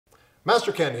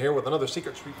Master Ken here with another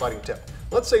secret street fighting tip.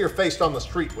 Let's say you're faced on the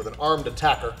street with an armed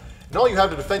attacker, and all you have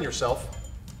to defend yourself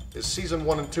is Season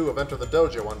 1 and 2 of Enter the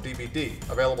Dojo on DVD,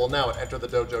 available now at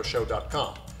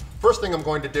enterthedojoshow.com. First thing I'm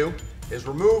going to do is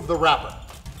remove the wrapper.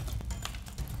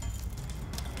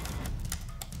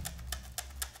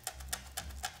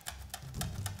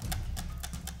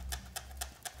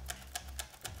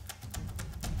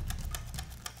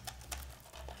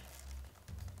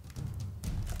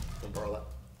 Borrow that.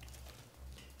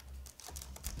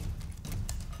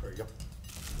 There you go.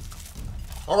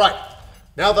 All right,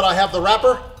 now that I have the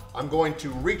wrapper, I'm going to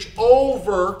reach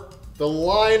over the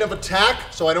line of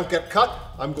attack so I don't get cut.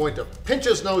 I'm going to pinch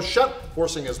his nose shut,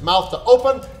 forcing his mouth to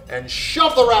open, and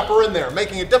shove the wrapper in there,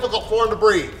 making it difficult for him to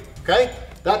breathe, okay?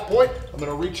 At that point, I'm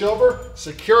going to reach over,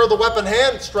 secure the weapon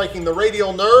hand, striking the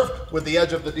radial nerve with the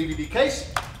edge of the DVD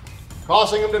case,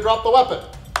 causing him to drop the weapon.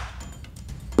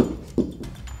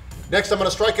 Next, I'm going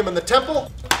to strike him in the temple.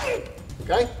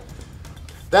 Okay?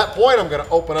 At that point, I'm going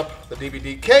to open up the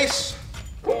DVD case.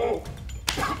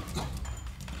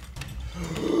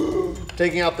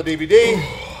 Taking out the DVD.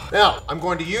 Now, I'm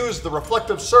going to use the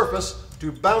reflective surface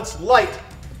to bounce light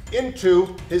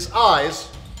into his eyes,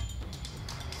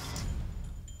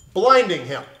 blinding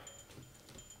him.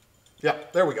 Yeah,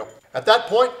 there we go. At that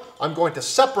point, I'm going to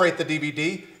separate the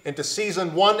DVD into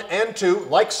Season 1 and 2,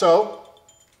 like so.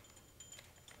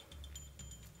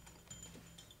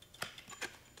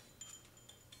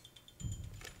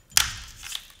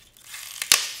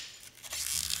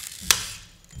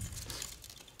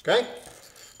 Okay?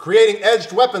 Creating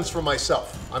edged weapons for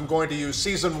myself. I'm going to use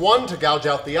Season 1 to gouge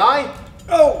out the eye,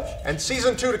 and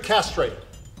Season 2 to castrate it.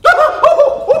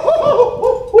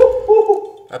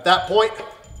 At that point,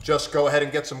 just go ahead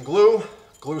and get some glue.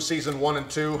 Glue Season 1 and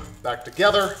 2 back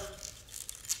together,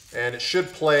 and it should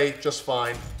play just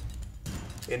fine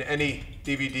in any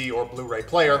DVD or Blu-ray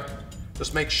player.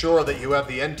 Just make sure that you have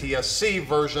the NTSC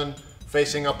version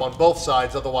facing up on both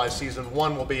sides, otherwise Season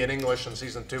 1 will be in English and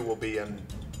Season 2 will be in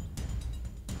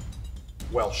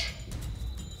Welsh.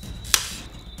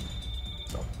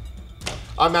 So,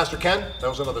 I'm Master Ken. That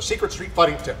was another secret street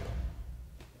fighting tip.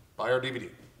 Buy our DVD.